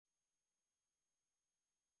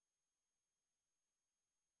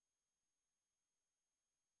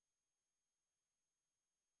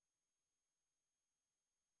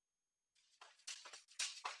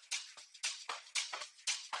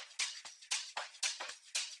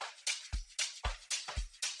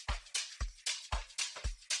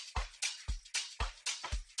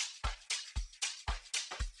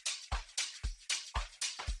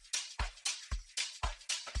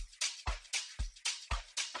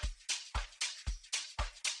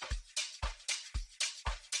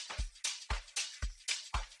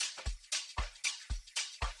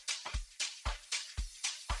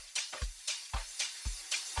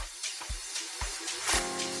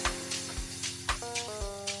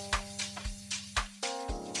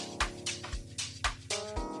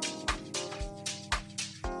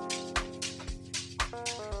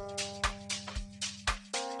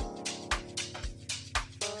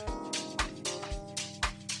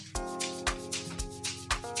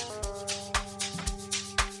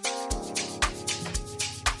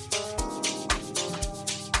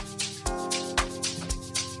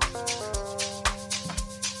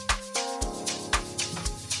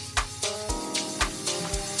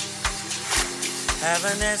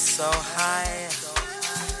Heaven is so high.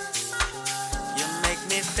 You make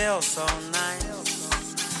me feel so nice.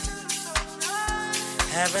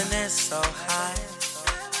 Heaven is so high.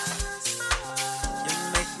 You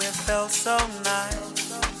make me feel so nice.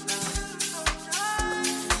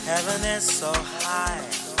 Heaven is so high,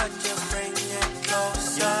 but you bring it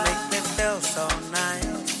closer. You make me feel so nice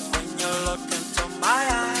when you look into my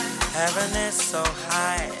eyes. Heaven is so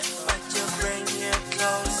high, but you bring it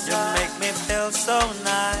closer. You make me feel so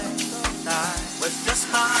nice, nice. With your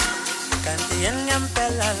smile, kandiyan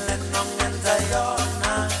ngempela lenongenza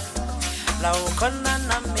yona. La ukhona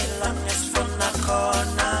nami langesifuna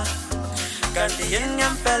khona. Kandiyan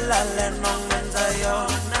ngempela lenongenza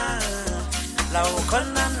yona. La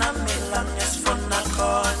ukhona nami langesifuna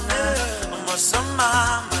khona. Umosoma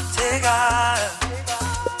matega.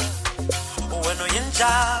 Wena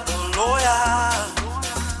uyinjabuloya.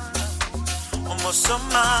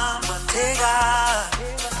 Umosoma matega.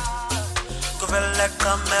 Kuvele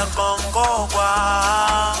kame kongogwa.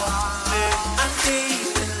 I'm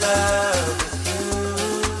deep in love with you.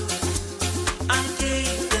 I'm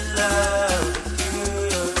deep in love with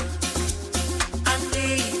you. I'm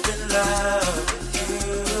deep in love with you.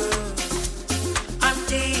 I'm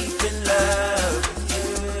deep in love with you.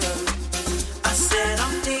 I said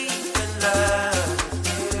I'm deep in love with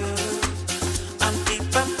you. I'm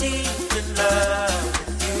deep in love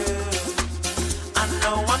with you. I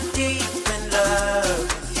know I'm deep in love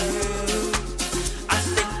with you. I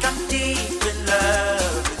think I'm deep in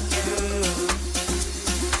love with you.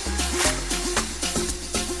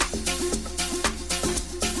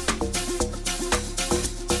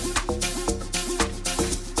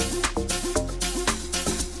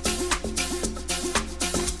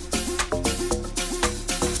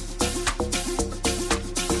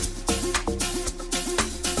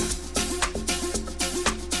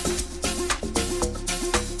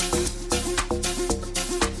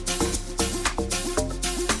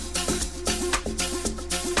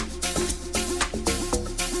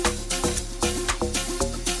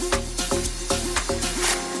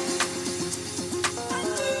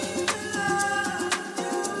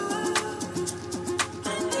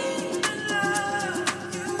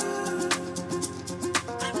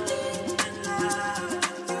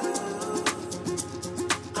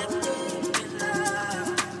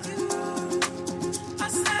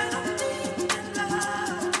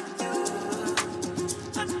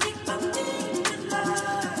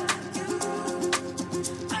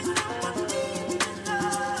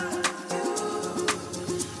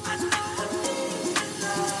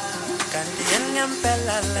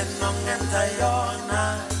 Ngempela lenongenza yona.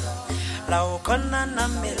 La ukhona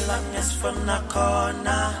nami langesifuna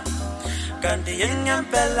khona. Kanti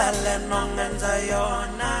ngempela lenongenza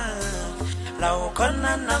yona. La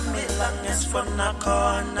ukhona nami langesifuna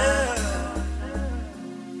khona.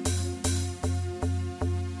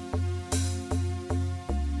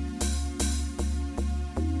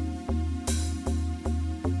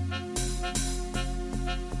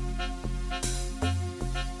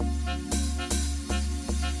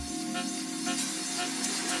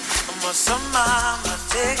 Umosoma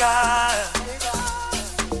matega.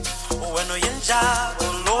 Wena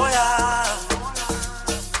uyinjabuloya.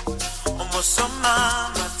 Umosoma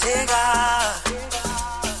matega.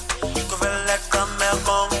 Kuvele kame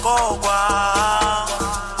kongogwa.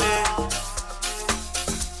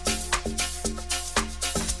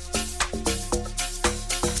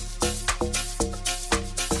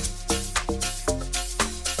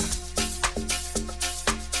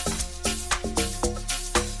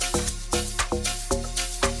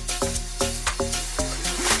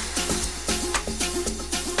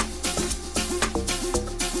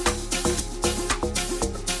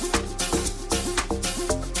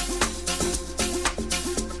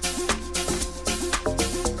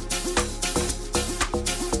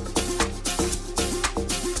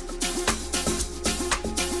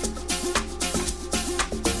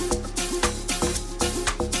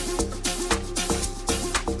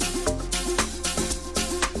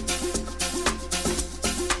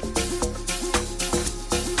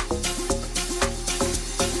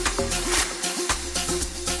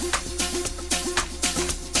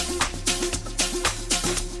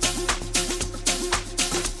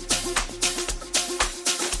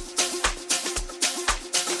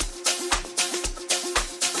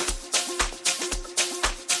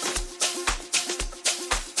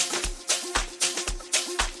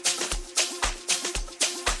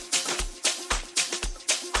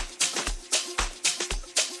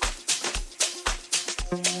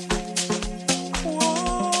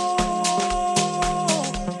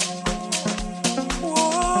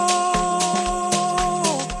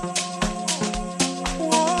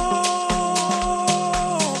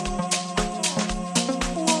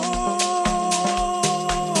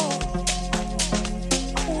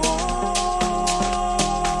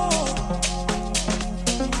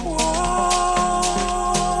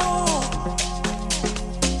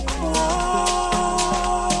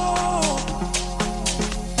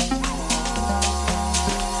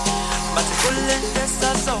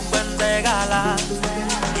 kwenzekala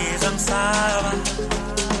ngizongisaba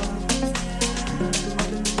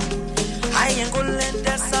hayi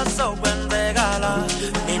nkulento esazokwenzekala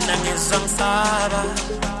mina ngizongisaba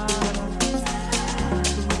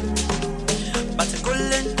bathi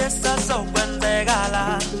nkulento esazokwenzekala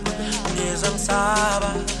ngizongisaba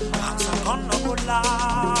angisakhona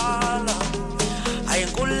kulala hayi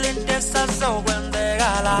nkulento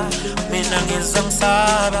esazokwenzekala mina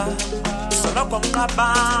ngizongisaba soloko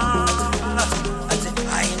ngiqabanga athi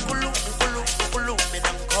hayi nkulu mina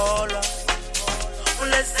ngikholwa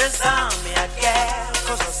ulezi zami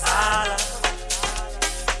akekho uzosala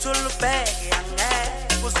thulubheke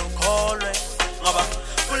angeke uzokholwe ngoba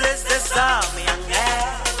ulezi zami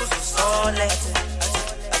angeke uzosole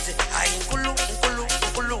athi hayi nkulu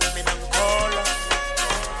mina ngikholwa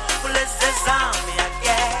ulezi zami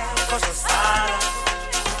akekho uzosala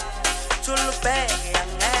thulubheke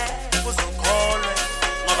angeke uzokholwe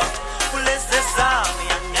ngoba ulezi zami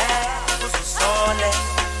angeke uzosole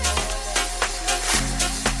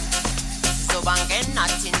Bangena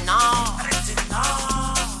tina,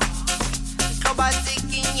 coba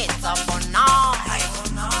tikinyetsa bona.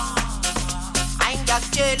 Ainga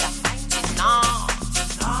chela tina,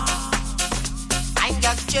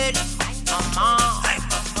 ainga chela mama.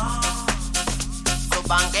 So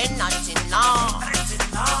bangena tina,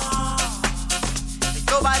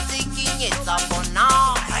 coba tikinyetsa bona.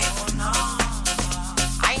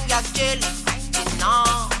 Ainga chela tina,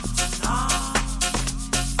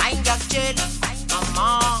 ainga chela. Mama,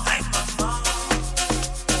 I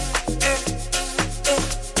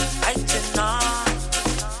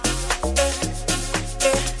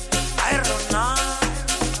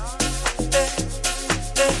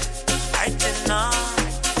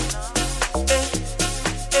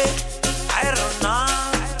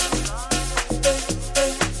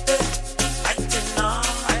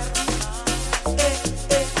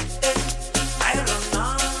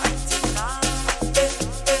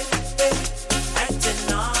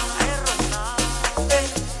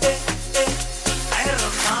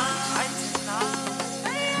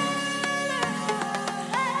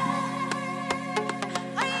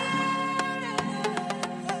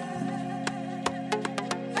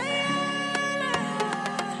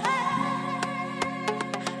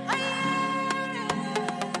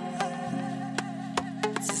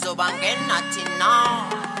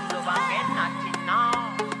Bangena tina,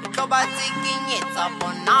 coba tikinyetsa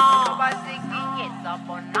bona.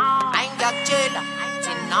 Ainga chela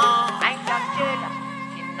tina,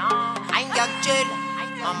 ainga chela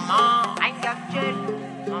mama.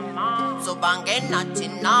 So bangena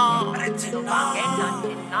tina,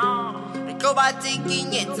 coba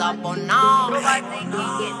tikinyetsa bona.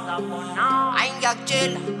 Ainga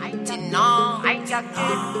chela tina,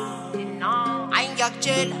 ainga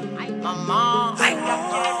chela mama. Ainga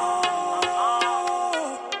chela.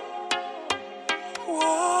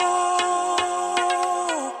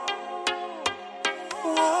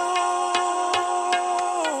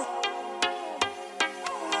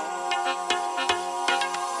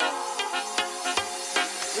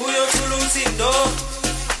 Uyotulumsindo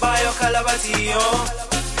bayo kalabatiyo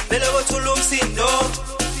belebo tulumsindo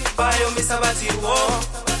bayo misabatiwo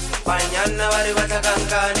banyana bari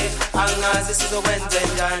batakangane angazi sizokwenze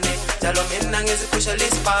njani njalo mina ngiziphusha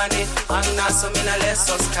lisibani anginaso mina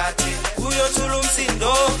leso sikhathi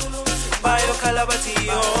uyotulumsindo bayo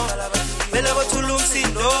kalabatiyo belebo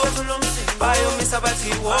tulumsindo bayo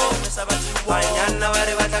misabatiwo banyana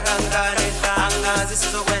bari batakangane angazi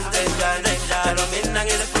sizokwenze njani njalo mina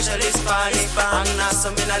ngiziphusha lisibani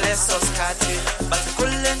anginaso mina leso sikhathi bathi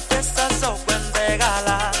kulento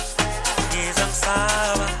esazokwenzekala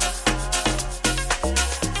ngizongisaba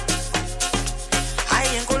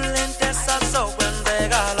hayi nkulento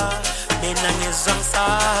esazokwenzekala mina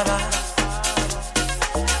ngizongisaba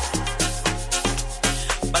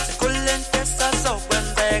bathi kulento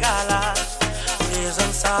esazokwenzekala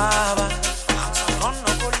ngizongisaba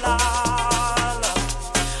angisakhona kulala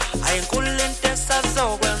hayi nkulento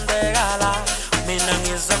esazokwenzekala mina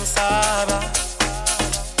ngizongisaba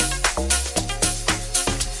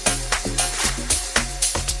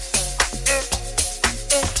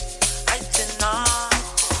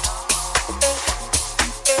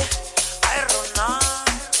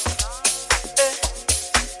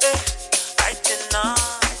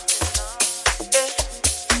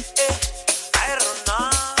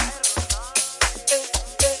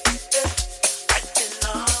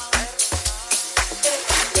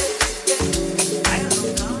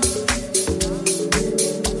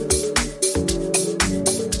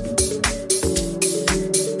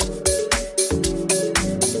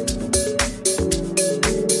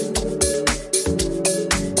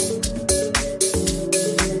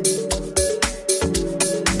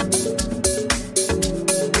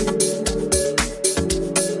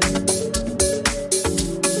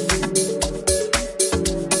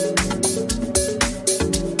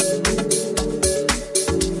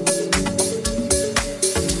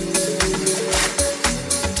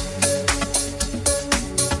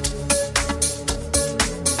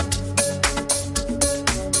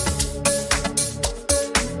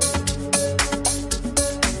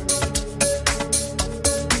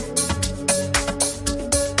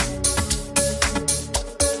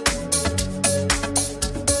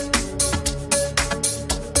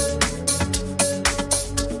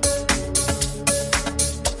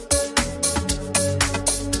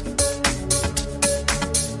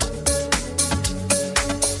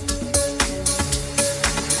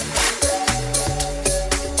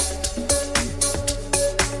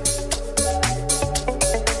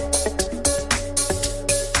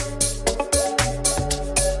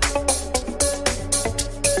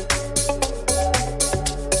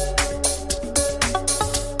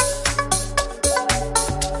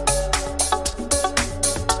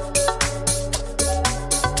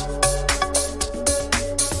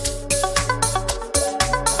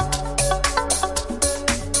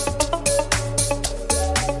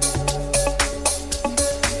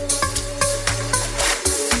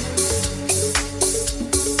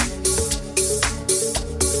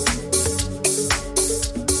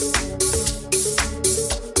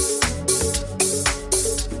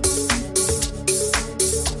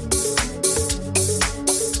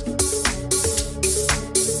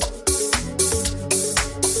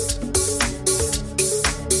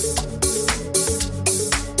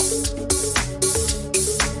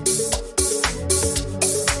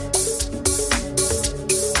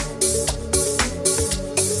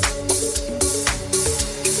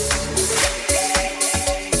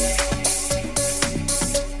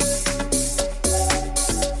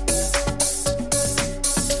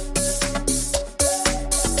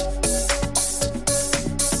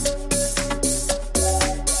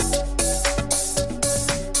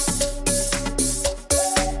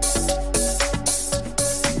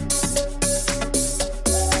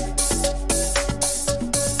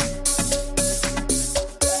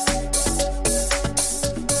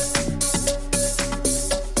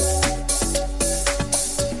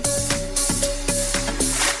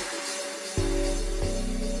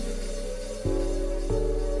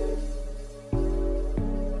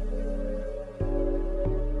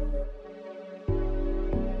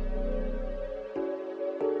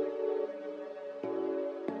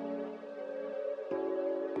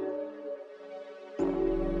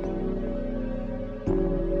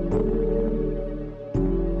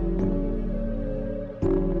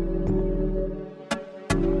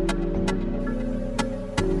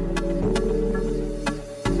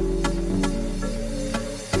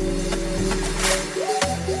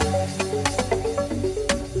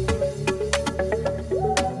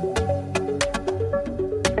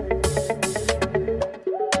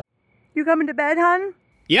You coming to bed, hon?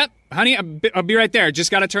 Yep, honey, I'll be right there.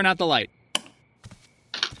 Just gotta turn out the light.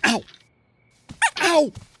 Ow!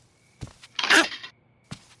 Ow! Ow!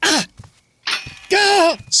 Ah!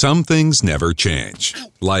 Ah! Some things never change.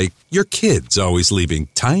 Like your kids always leaving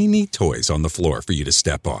tiny toys on the floor for you to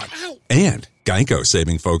step on. And Geico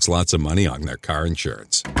saving folks lots of money on their car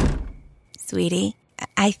insurance. Sweetie,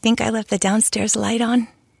 I think I left the downstairs light on.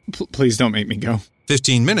 Please don't make me go.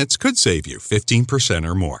 15 minutes could save you 15%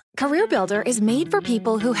 or more. CareerBuilder is made for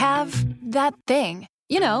people who have that thing.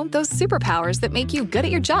 You know, those superpowers that make you good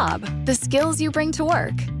at your job, the skills you bring to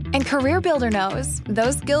work. And CareerBuilder knows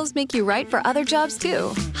those skills make you right for other jobs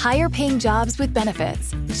too. Higher paying jobs with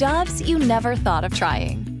benefits. Jobs you never thought of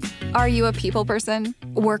trying. Are you a people person?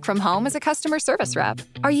 Work from home as a customer service rep?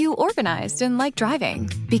 Are you organized and like driving?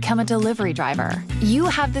 Become a delivery driver. You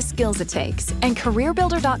have the skills it takes, and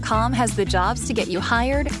CareerBuilder.com has the jobs to get you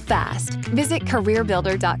hired fast. Visit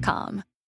CareerBuilder.com.